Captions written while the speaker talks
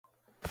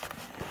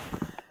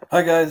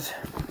Hi guys,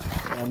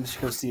 this is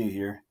Garcia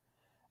here.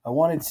 I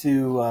wanted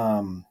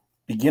to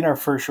begin our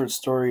first short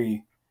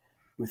story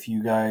with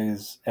you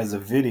guys as a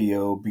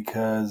video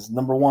because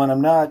number one, I'm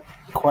not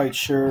quite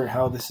sure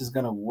how this is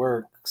going to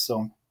work, so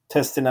I'm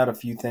testing out a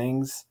few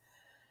things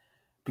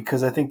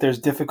because I think there's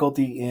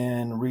difficulty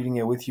in reading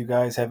it with you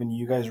guys, having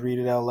you guys read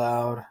it out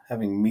loud,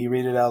 having me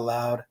read it out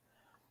loud.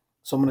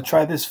 So I'm going to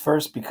try this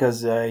first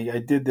because I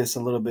did this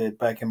a little bit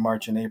back in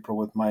March and April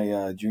with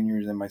my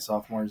juniors and my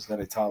sophomores that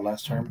I taught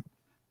last term.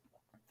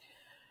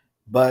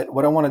 But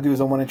what I want to do is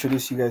I want to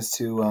introduce you guys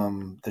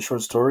to the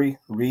short story,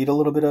 read a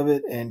little bit of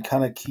it, and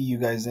kind of key you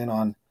guys in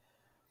on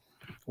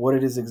what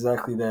it is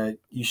exactly that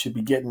you should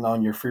be getting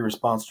on your free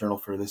response journal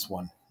for this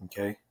one.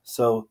 Okay,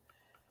 so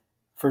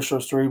first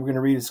short story we're going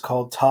to read is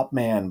called Top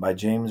Man by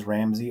James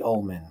Ramsey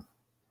Ullman.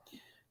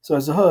 So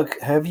as a hook,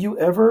 have you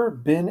ever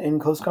been in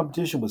close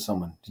competition with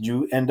someone? Did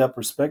you end up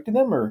respecting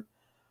them or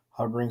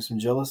harboring some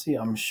jealousy?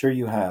 I'm sure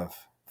you have.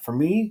 For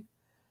me,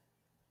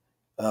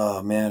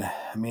 oh man,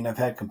 I mean, I've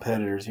had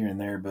competitors here and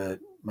there, but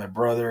my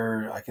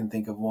brother, I can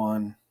think of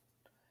one.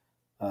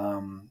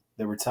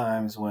 There were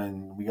times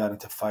when we got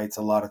into fights,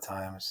 a lot of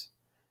times,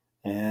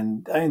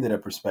 and I ended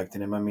up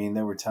respecting him. I mean,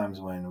 there were times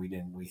when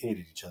we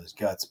hated each other's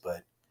guts,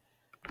 but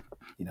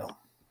you know,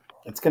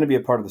 it's going to be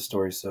a part of the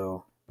story.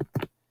 So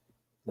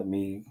let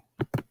me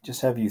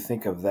just have you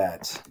think of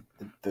that,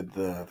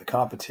 the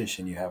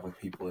competition you have with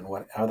people and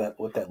what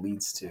that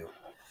leads to.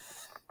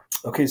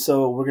 Okay,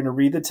 so we're going to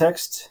read the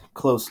text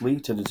closely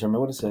to determine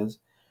what it says.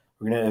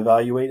 We're going to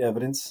evaluate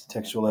evidence,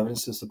 textual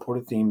evidence to support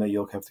a theme that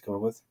you'll have to come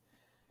up with.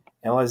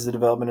 Analyze the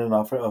development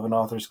of an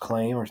author's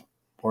claim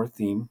or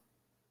theme.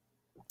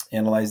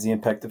 Analyze the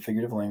impact of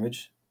figurative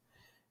language.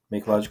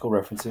 Make logical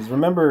references.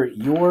 Remember,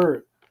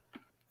 your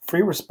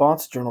free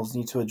response journals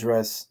need to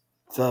address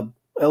the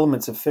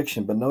elements of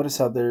fiction, but notice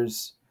how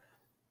there's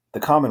the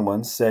common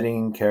ones: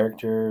 setting,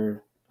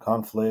 character,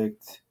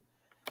 conflict,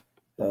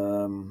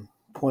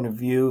 point of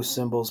view,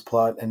 symbols,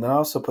 plot, and then I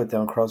also put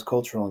down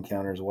cross-cultural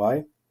encounters.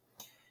 Why?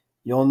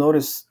 You'll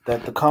notice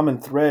that the common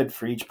thread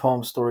for each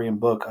poem, story, and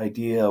book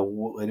idea,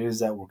 what it is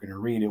that we're going to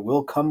read, it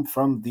will come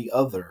from the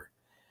other.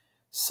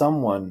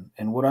 Someone,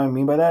 and what do I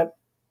mean by that?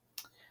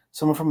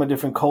 Someone from a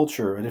different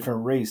culture, a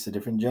different race, a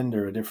different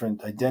gender, a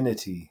different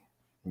identity.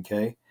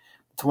 Okay?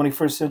 The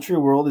 21st century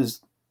world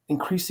is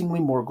increasingly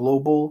more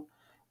global,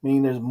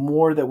 meaning there's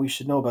more that we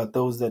should know about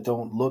those that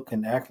don't look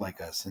and act like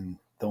us and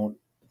don't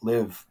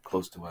live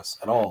close to us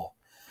at all.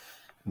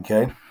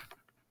 Okay?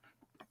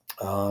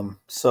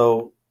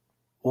 So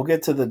we'll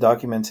get to the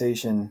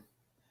documentation.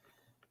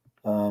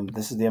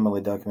 This is the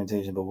MLA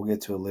documentation, but we'll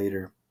get to it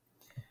later.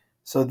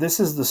 So this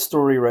is the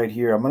story right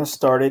here. I'm going to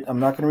start it.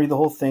 I'm not going to read the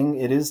whole thing.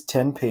 It is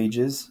 10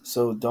 pages,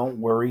 so don't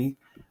worry.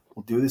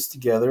 We'll do this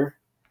together.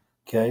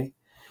 Okay?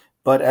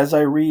 But as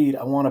I read,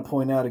 I want to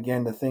point out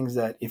again the things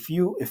that if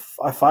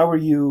I were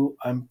you,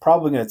 I'm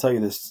probably going to tell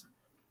you this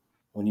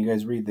when you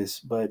guys read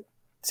this, but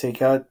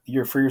take out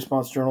your free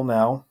response journal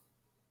now.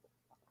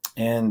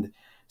 And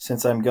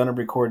since I'm going to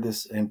record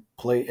this and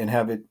play and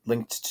have it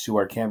linked to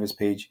our Canvas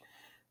page,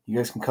 you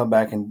guys can come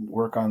back and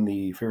work on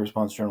the free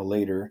response journal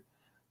later,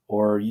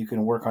 or you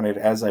can work on it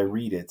as I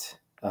read it.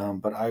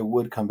 But I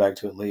would come back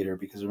to it later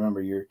because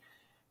remember, you're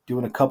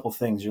doing a couple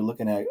things. You're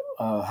looking at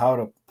how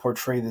to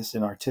portray this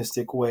in an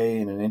artistic way,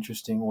 in an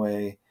interesting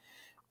way,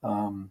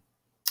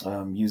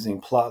 using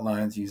plot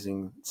lines,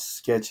 using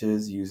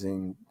sketches,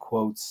 using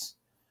quotes.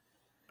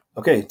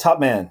 Okay, Top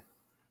Man.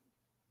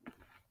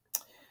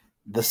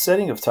 The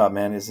setting of Top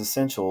Man is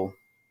essential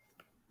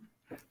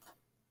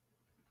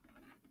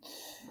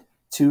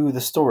to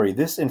the story.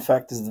 This, in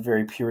fact, is the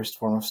very purest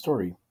form of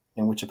story,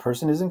 in which a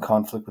person is in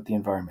conflict with the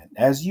environment.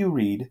 As you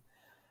read,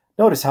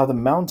 notice how the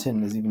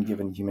mountain is even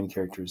given human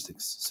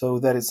characteristics, so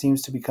that it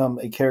seems to become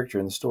a character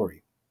in the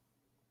story.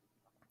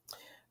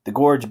 The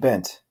gorge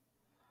bent.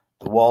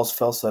 The walls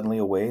fell suddenly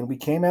away, and we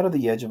came out of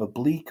the edge of a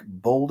bleak,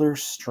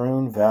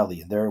 boulder-strewn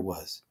valley, and there it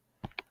was.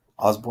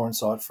 Osborne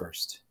saw it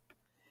first.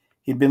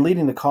 He had been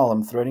leading the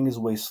column, threading his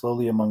way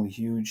slowly among the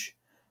huge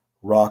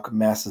rock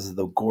masses of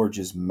the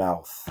gorge's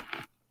mouth.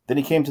 Then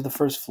he came to the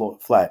first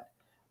flat,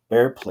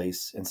 bare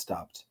place and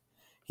stopped.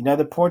 He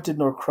neither pointed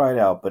nor cried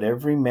out, but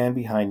every man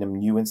behind him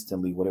knew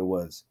instantly what it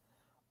was.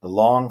 The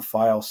long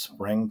file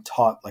sprang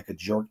taut like a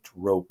jerked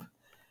rope.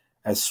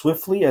 As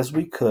swiftly as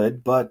we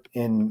could, but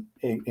in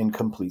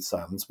complete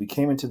silence, we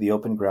came into the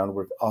open ground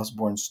where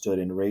Osborne stood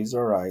and raised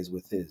our eyes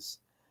with his.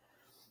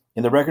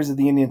 In the records of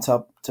the Indian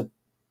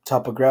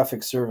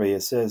Topographic Survey,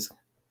 it says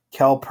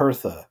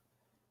Kalpertha,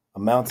 a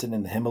mountain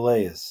in the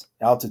Himalayas,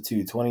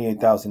 altitude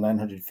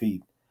 28,900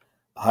 feet,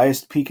 the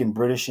highest peak in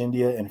British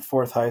India and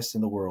fourth highest in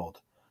the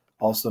world,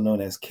 also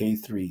known as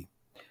K3,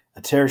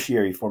 a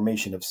tertiary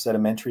formation of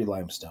sedimentary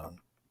limestone.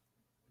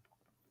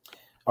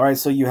 All right,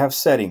 so you have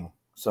setting.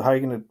 So how are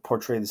you going to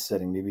portray the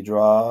setting? Maybe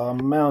draw a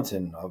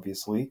mountain,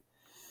 obviously.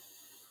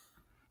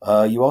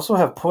 You also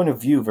have point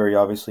of view, very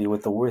obviously,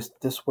 with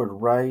this word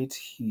right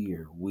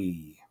here,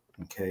 we.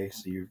 Okay,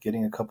 so you're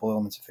getting a couple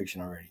elements of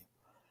fiction already.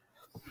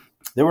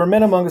 There were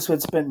men among us who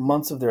had spent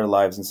months of their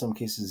lives, in some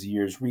cases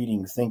years,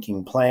 reading,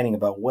 thinking, planning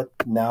about what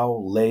now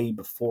lay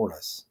before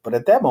us. But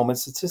at that moment,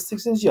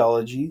 statistics and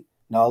geology,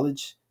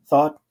 knowledge,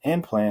 thought,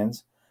 and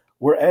plans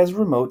were as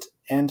remote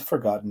and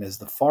forgotten as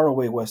the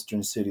faraway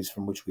western cities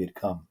from which we had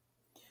come.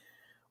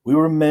 We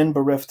were men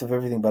bereft of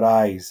everything but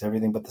eyes,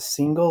 everything but the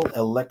single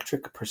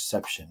electric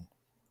perception.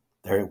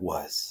 There it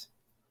was.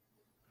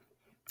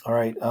 All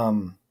right,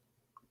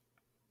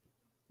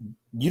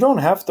 you don't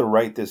have to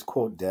write this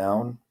quote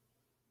down,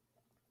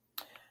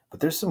 but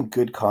there's some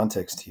good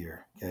context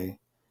here, okay?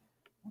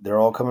 They're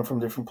all coming from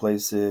different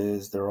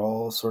places. They're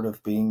all sort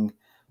of being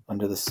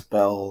under the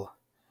spell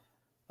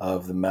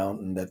of the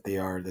mountain that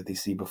they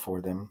see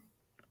before them.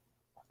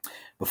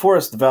 Before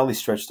us, the valley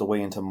stretched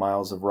away into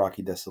miles of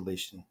rocky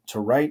desolation. To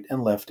right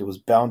and left, it was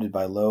bounded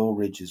by low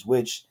ridges,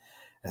 which,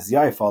 as the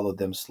eye followed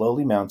them,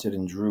 slowly mounted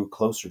and drew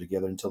closer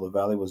together until the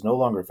valley was no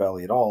longer a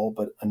valley at all,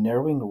 but a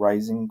narrowing,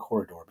 rising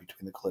corridor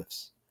between the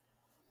cliffs.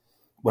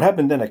 What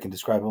happened then I can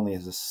describe only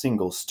as a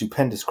single,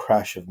 stupendous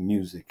crash of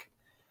music.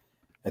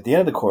 At the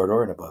end of the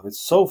corridor and above it,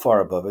 so far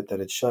above it that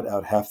it shut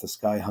out half the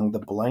sky, hung the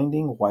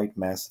blinding white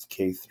mass of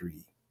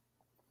K3.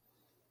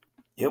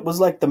 It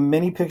was like the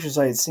many pictures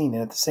I had seen,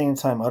 and at the same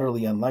time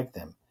utterly unlike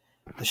them.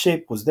 The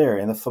shape was there,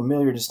 and the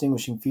familiar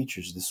distinguishing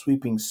features, the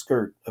sweeping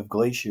skirt of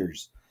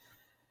glaciers,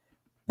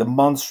 the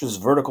monstrous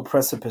vertical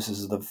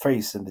precipices of the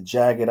face, and the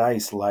jagged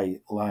ice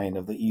line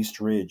of the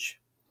east ridge.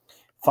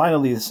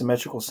 Finally, the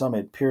symmetrical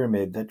summit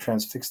pyramid that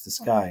transfixed the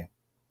sky.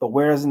 But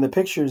whereas in the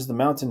pictures the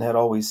mountain had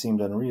always seemed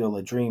unreal,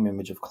 a dream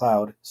image of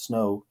cloud,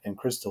 snow, and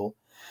crystal,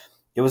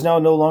 it was now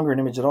no longer an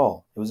image at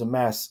all. It was a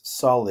mass,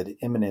 solid,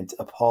 imminent,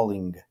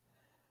 appalling.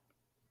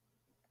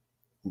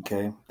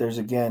 Okay, there's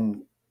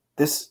again,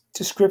 this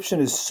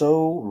description is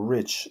so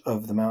rich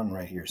of the mountain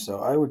right here. So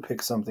I would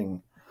pick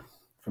something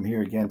from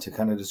here again to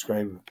kind of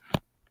describe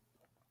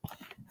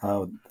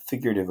how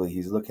figuratively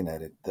he's looking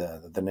at it,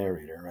 the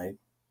narrator, right?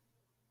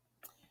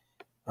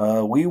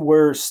 We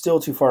were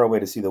still too far away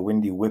to see the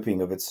windy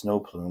whipping of its snow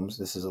plumes,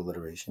 this is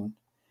alliteration,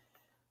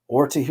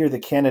 or to hear the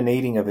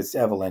cannonading of its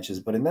avalanches,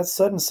 but in that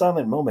sudden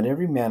silent moment,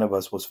 every man of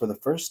us was for the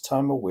first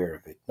time aware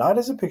of it, not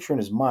as a picture in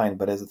his mind,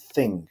 but as a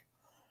thing,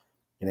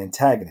 an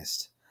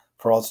antagonist.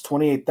 For all its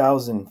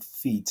 28,000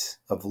 feet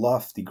of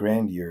lofty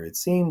grandeur, it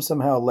seemed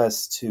somehow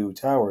less to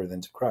tower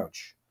than to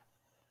crouch.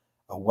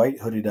 A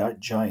white-hooded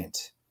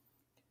giant,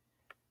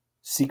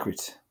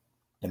 secret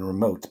and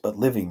remote, but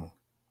living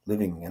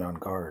and on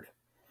guard.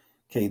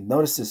 Okay,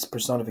 notice this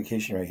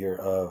personification right here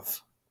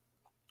of,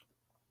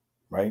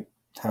 right,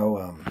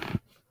 how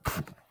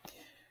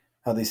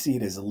they see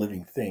it as a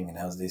living thing and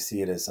how they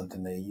see it as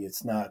something that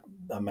it's not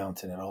a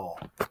mountain at all.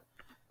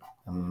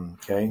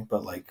 Okay,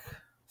 but like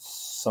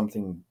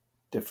something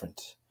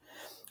different.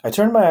 I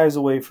turned my eyes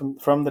away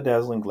from the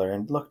dazzling glare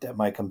and looked at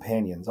my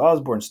companions.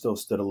 Osborne still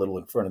stood a little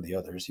in front of the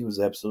others. He was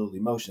absolutely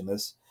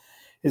motionless,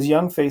 his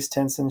young face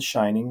tense and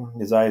shining,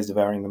 his eyes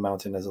devouring the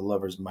mountain as a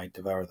lover's might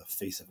devour the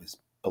face of his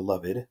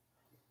beloved.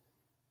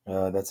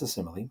 That's a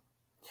simile.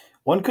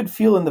 One could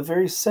feel in the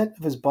very set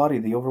of his body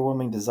the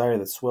overwhelming desire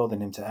that swelled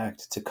in him to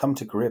act, to come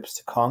to grips,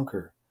 to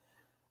conquer.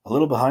 A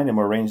little behind him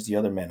were ranged the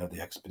other men of the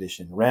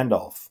expedition,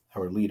 Randolph,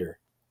 our leader,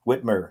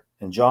 Whitmer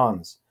and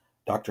Johns,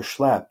 Dr.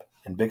 Schlapp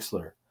and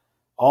Bixler.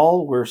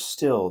 All were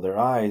still, their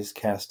eyes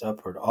cast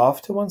upward.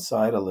 Off to one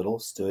side a little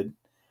stood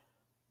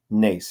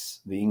Nace,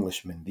 the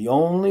Englishman, the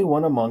only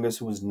one among us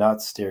who was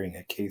not staring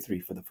at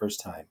K3 for the first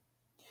time.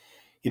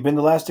 He'd been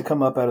the last to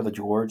come up out of the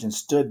gorge and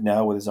stood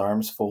now with his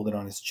arms folded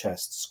on his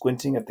chest,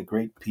 squinting at the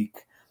great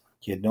peak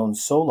he had known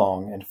so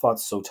long and fought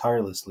so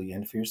tirelessly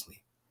and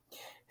fiercely.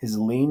 His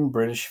lean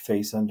British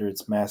face under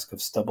its mask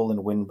of stubble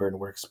and windburn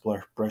were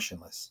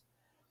expressionless.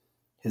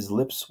 His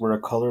lips were a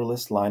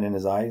colorless line and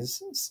his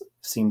eyes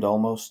seemed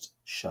almost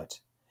shut.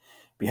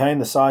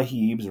 Behind the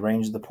sahibs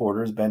ranged the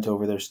porters, bent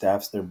over their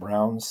staffs, their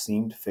brown,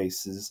 seamed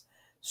faces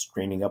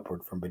straining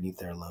upward from beneath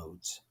their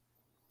loads.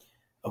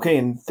 Okay,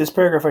 in this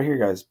paragraph right here,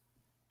 guys,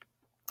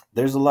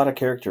 there's a lot of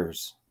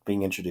characters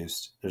being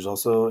introduced. There's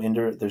also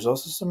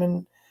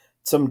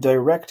some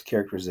direct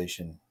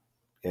characterization,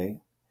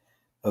 okay,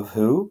 of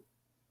who.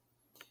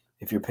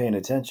 If you're paying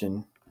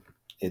attention,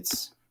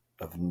 it's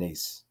of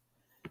Nace.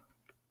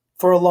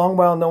 For a long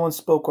while, no one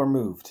spoke or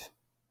moved.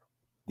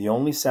 The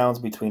only sounds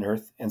between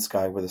earth and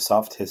sky were the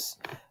soft hiss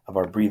of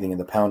our breathing and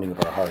the pounding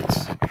of our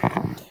hearts.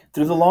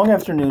 Through the long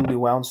afternoon, we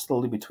wound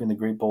slowly between the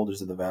great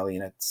boulders of the valley,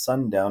 and at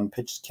sundown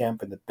pitched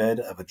camp in the bed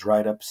of a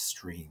dried-up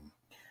stream.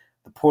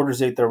 The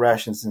porters ate their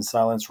rations in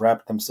silence,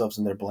 wrapped themselves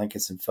in their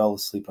blankets, and fell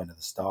asleep under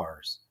the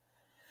stars.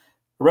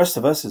 The rest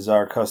of us, as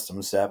our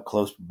custom, sat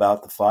close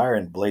about the fire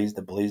and blazed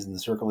in the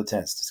circle of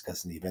tents,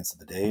 discussing the events of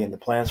the day and the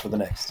plans for the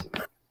next.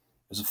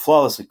 It was a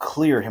flawlessly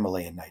clear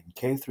Himalayan night, and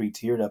K3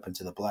 teared up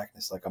into the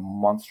blackness like a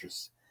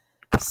monstrous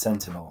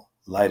sentinel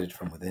lighted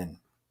from within.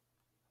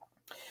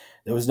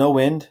 There was no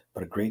wind,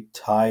 but a great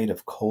tide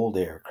of cold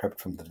air crept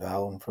from the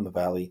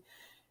valley,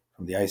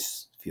 from the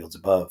ice fields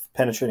above,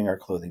 penetrating our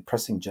clothing,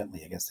 pressing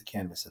gently against the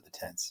canvas of the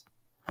tents.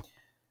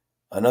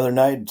 Another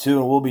night or two,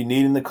 and we'll be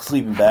needing the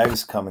sleeping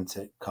bags,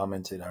 commented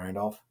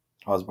Randolph.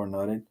 Osborne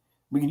nodded.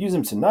 We could use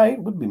them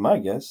tonight, would be my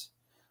guess.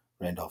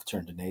 Randolph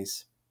turned to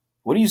Nace.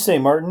 What do you say,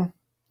 Martin?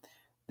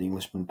 The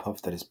Englishman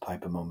puffed at his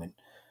pipe a moment.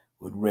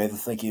 Would rather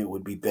think it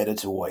would be better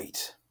to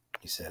wait,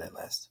 he said at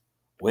last.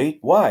 Wait?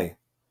 Why?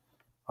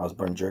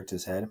 Osborne jerked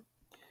his head.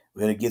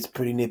 Well, it gets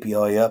pretty nippy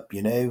high up,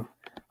 you know.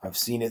 I've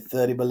seen it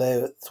 30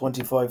 below,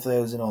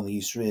 25,000 on the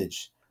East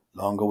Ridge.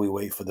 Longer we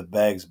wait for the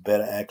bags,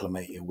 better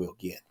acclimated we'll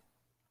get.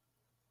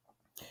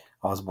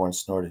 Osborne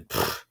snorted.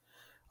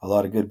 A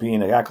lot of good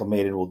being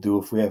acclimated will do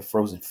if we have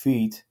frozen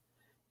feet.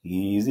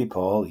 Easy,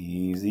 Paul,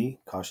 easy,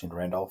 cautioned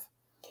Randolph.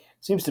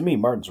 Seems to me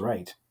Martin's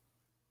right.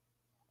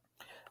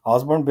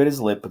 Osborne bit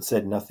his lip but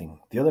said nothing.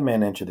 The other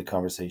man entered the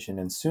conversation,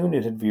 and soon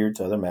it had veered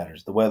to other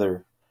matters, the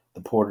weather,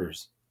 the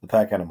porters, the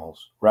pack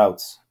animals,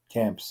 routes,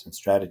 camps, and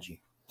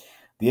strategy.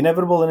 The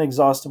inevitable and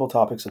inexhaustible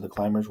topics of the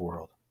climber's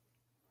world.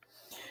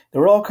 There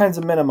were all kinds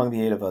of men among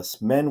the 8 of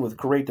us, men with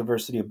great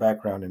diversity of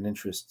background and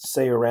interests.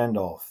 Sayer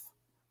Randolph,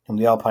 whom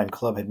the Alpine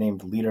Club had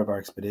named the leader of our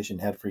expedition,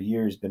 had for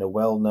years been a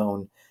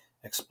well-known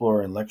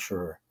explorer and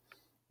lecturer.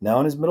 Now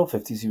in his middle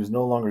 50s, he was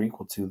no longer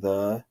equal to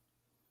the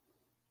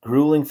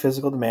grueling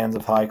physical demands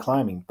of high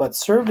climbing, but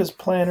served as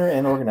planner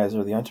and organizer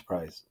of the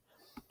enterprise.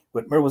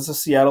 Whitmer was a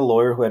Seattle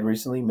lawyer who had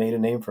recently made a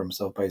name for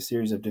himself by a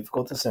series of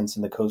difficult ascents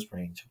in the Coast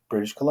Range of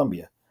British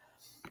Columbia.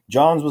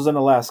 Johns was an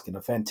Alaskan,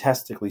 a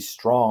fantastically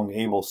strong,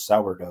 able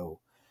sourdough,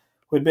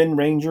 who had been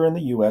ranger in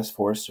the U.S.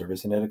 Forest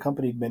Service and had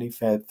accompanied many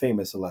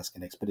famous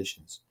Alaskan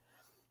expeditions.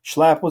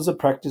 Schlapp was a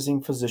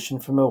practicing physician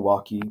from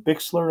Milwaukee,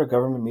 Bixler a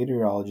government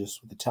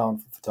meteorologist with a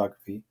talent for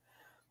photography.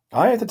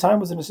 I, at the time,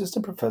 was an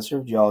assistant professor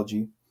of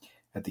geology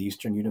at the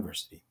Eastern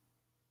University.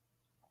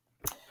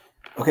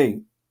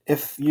 Okay,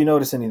 if you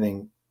notice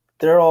anything,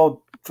 they're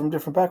all from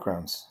different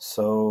backgrounds,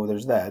 so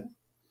there's that.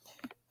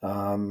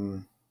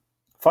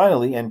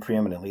 Finally, and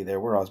preeminently, there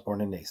were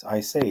Osborne and Nace.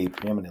 I say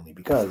preeminently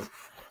because,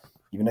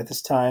 even at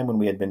this time when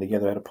we had been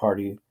together at a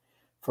party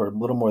for a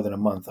little more than a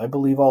month, I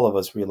believe all of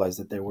us realized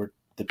that they were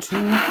the 2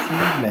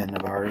 key men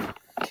of our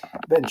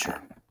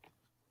venture.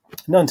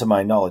 None to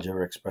my knowledge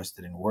ever expressed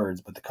it in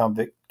words, but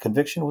the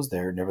conviction was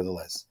there,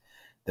 nevertheless,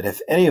 that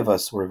if any of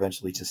us were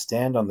eventually to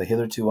stand on the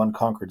hitherto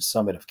unconquered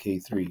summit of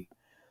K3,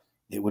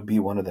 it would be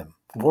one of them.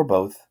 For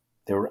both,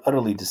 they were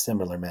utterly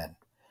dissimilar men.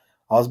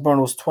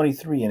 Osborne was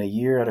 23 and a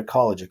year out of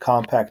college, a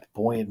compact,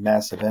 buoyant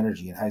mass of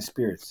energy and high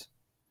spirits.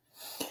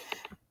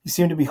 He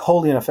seemed to be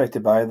wholly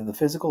unaffected by either the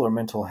physical or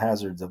mental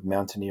hazards of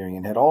mountaineering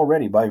and had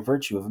already, by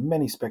virtue of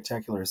many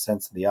spectacular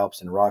ascents in the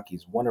Alps and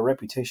Rockies, won a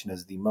reputation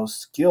as the most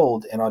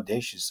skilled and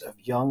audacious of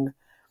young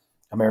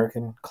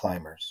American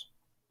climbers.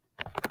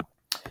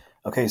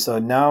 Okay, so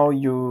now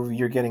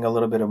you're getting a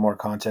little bit of more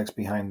context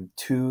behind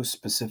 2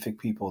 specific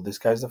people. This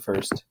guy's the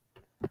first.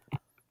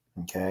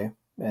 Okay,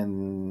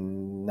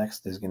 and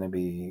next is going to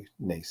be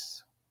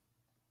Nace,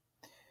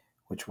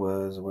 which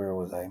was, where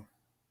was I?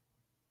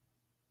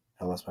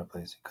 I lost my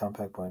place.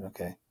 Compact point,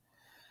 okay.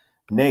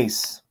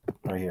 Nace,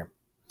 right here,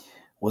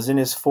 was in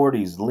his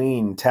 40s,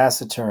 lean,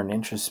 taciturn,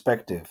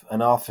 introspective,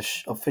 an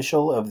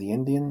official of the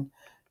Indian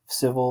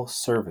Civil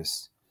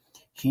Service.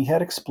 He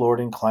had explored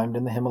and climbed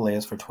in the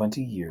Himalayas for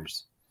 20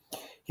 years.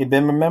 He had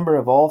been a member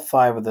of all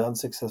 5 of the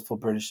unsuccessful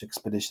British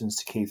expeditions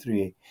to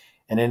K3,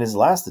 and in his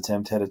last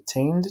attempt had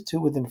attained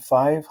to within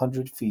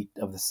 500 feet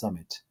of the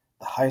summit,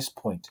 the highest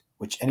point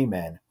which any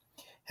man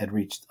had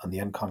reached on the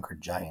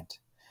unconquered giant.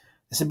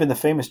 This had been the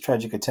famous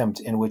tragic attempt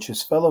in which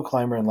his fellow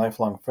climber and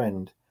lifelong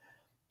friend,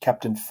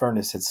 Captain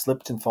Furness, had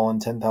slipped and fallen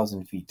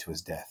 10,000 feet to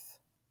his death.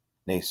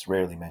 Nace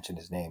rarely mentioned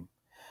his name,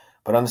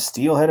 but on the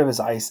steel head of his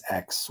ice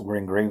axe were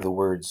engraved the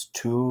words,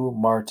 "To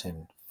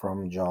Martin,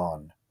 from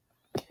John."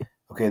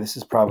 Okay, this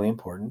is probably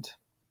important.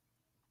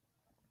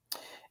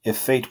 If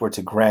fate were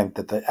to grant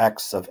that the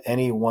axe of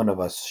any one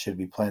of us should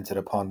be planted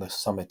upon the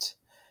summit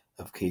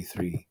of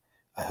K3,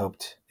 I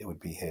hoped it would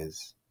be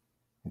his.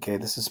 Okay,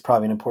 this is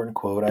probably an important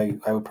quote.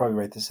 I would probably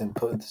write this in,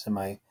 put this in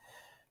my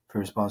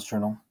pre-response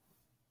journal.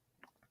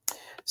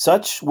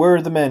 Such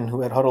were the men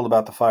who had huddled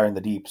about the fire in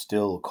the deep,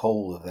 still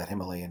cold of that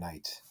Himalayan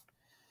night.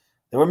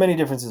 There were many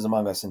differences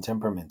among us in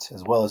temperament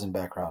as well as in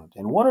background.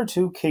 In 1 or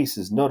 2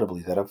 cases,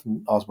 notably that of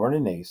Osborne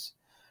and Nace,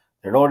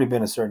 there had already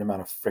been a certain amount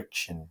of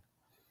friction.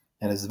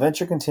 And as the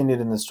venture continued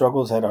and the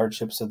struggles and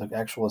hardships of the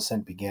actual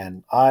ascent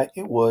began,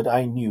 it would,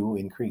 I knew,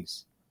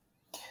 increase.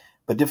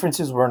 But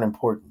differences were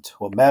unimportant.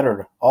 What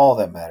mattered, all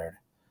that mattered,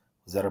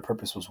 was that our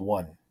purpose was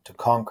one, to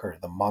conquer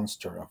the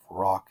monster of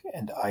rock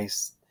and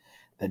ice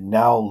that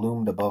now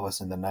loomed above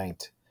us in the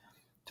night,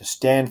 to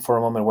stand for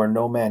a moment where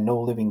no man, no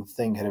living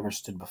thing had ever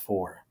stood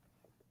before.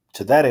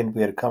 To that end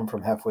we had come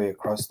from halfway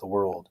across the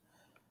world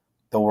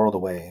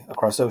away,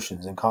 across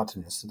oceans and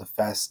continents to the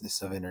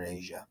fastness of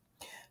Indonesia.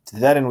 To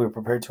that end we were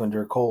prepared to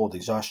endure cold,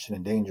 exhaustion,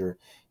 and danger,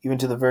 even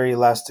to the very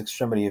last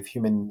extremity of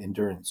human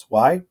endurance.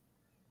 Why?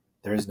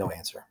 There is no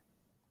answer.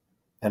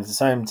 And at the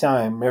same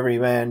time, every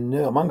man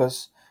among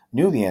us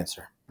knew the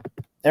answer.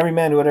 Every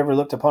man who had ever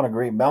looked upon a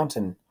great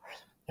mountain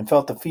and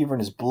felt the fever in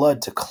his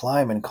blood to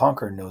climb and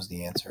conquer knows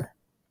the answer.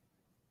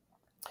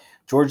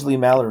 George Lee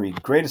Mallory,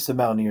 greatest of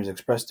mountaineers,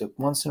 expressed it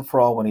once and for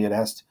all when he had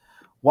asked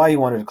why he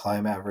wanted to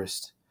climb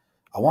Everest.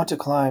 I want to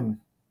climb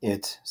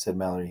it, said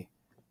Mallory,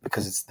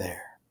 because it's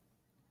there.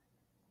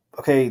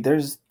 Okay,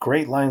 there's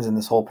great lines in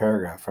this whole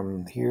paragraph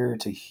from here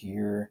to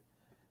here.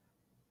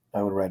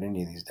 I would write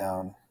any of these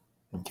down.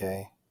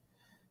 Okay.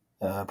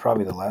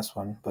 Probably the last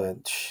one,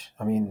 but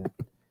I mean,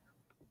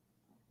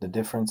 the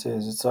difference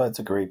is it's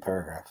a great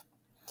paragraph.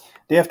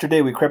 Day after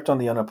day we crept on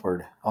and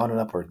upward.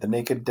 The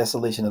naked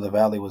desolation of the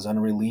valley was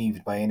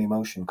unrelieved by any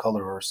motion,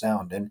 color, or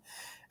sound, and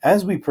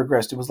as we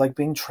progressed, it was like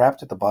being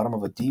trapped at the bottom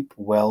of a deep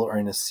well or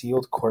in a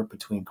sealed court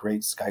between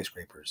great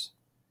skyscrapers.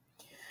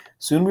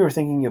 Soon we were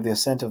thinking of the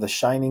ascent of the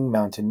shining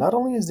mountain, not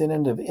only as an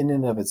end in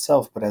and of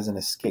itself, but as an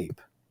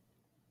escape.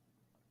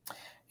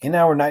 In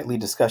our nightly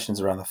discussions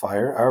around the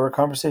fire, our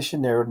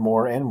conversation narrowed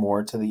more and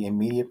more to the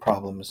immediate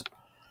problems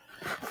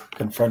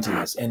confronting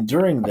us, and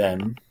during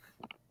them,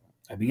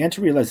 I began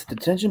to realize that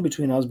the tension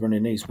between Osborne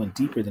and Ace went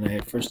deeper than I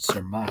had first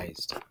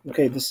surmised.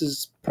 Okay, this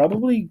is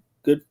probably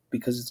good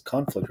because it's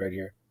conflict right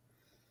here.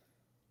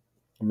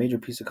 A major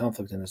piece of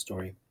conflict in the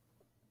story.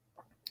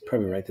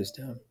 Probably write this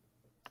down.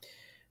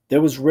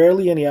 There was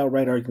rarely any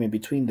outright argument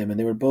between them, and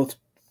they were both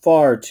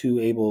far too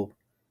able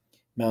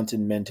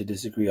mountain men to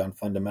disagree on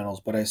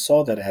fundamentals. But I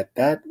saw that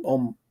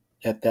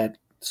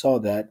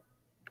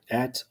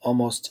at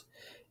almost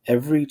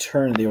every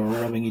turn they were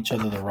rubbing each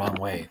other the wrong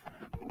way.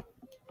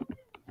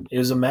 It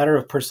was a matter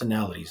of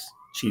personalities,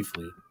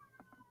 chiefly.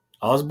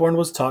 Osborne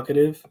was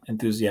talkative,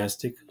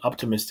 enthusiastic,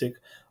 optimistic,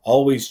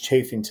 always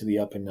chafing to the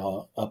up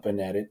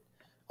and at it,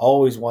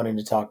 always wanting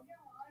to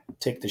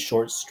take the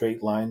short,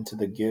 straight line to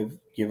the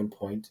given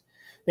point.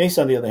 Nace,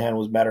 on the other hand,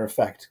 was matter of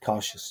fact,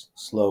 cautious,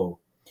 slow.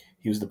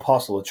 He was the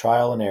apostle of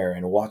trial and error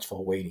and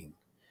watchful waiting.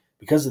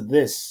 Because of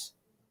this,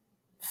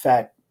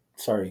 far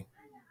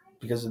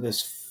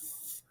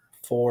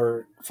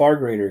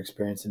greater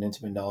experience and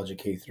intimate knowledge of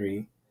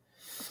K3,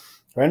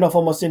 Randolph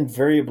almost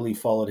invariably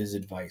followed his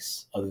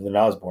advice, other than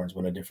Osborne's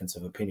when a difference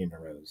of opinion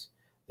arose.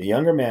 The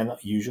younger man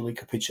usually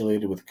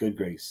capitulated with good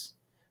grace,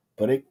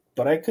 but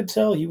I could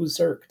tell he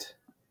was irked.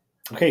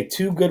 Okay,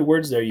 two good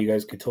words there you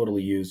guys could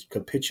totally use.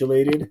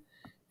 Capitulated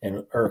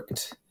and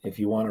irked, if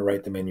you want to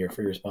write them in your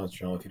free response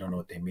journal if you don't know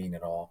what they mean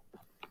at all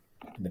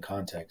in the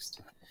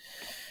context.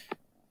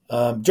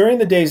 During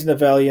the days in the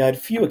valley, I had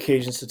few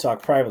occasions to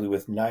talk privately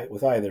with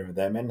either of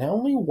them, and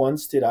only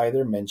once did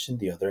either mention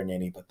the other in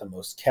any but the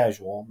most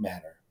casual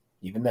manner.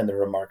 Even then, the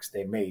remarks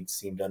they made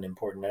seemed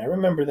unimportant, and I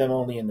remember them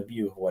only in the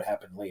view of what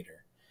happened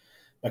later.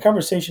 My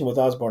conversation with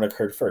Osborne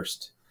occurred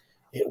first.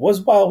 It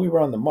was while we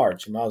were on the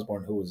march, and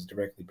Osborne, who was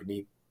directly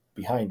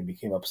behind me,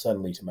 came up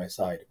suddenly to my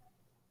side.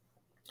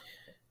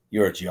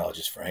 "You're a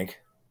geologist, Frank,"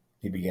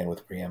 he began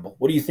with a preamble.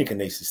 "What do you think of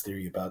Nace's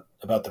theory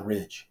about the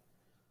ridge?"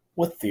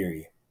 "What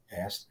theory?" I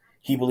asked.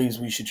 "He believes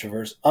we should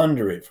traverse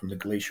under it from the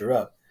glacier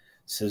up.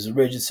 Says the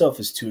ridge itself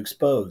is too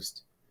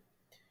exposed."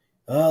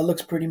 It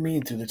looks pretty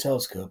mean through the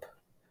telescope.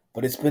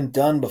 But it's been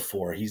done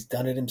before. He's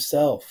done it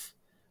himself.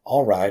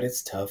 All right,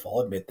 it's tough, I'll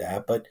admit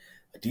that, but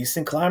a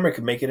decent climber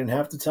can make it in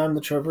half the time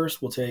the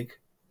traverse will take.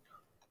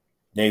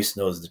 "Nace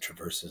knows the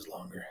traverse is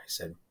longer," I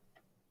said,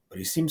 "but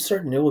he seems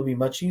certain it will be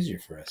much easier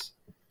for us."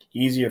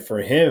 "Easier for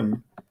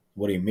him?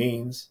 What he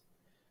means."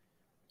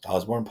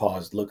 Osborne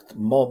paused, looked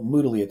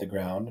moodily at the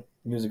ground.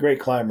 He was a great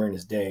climber in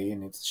his day,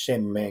 and it's a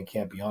shame a man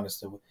can't be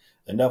honest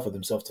enough with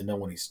himself to know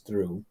when he's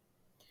through.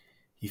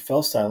 He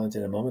fell silent,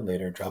 and a moment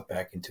later dropped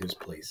back into his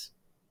place.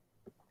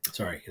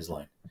 His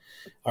line.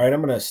 All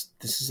right,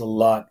 this is a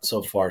lot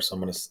so far, so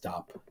I'm going to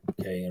stop.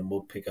 Okay, and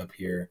we'll pick up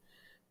here.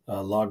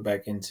 Log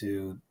back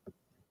into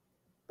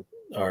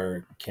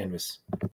our canvas.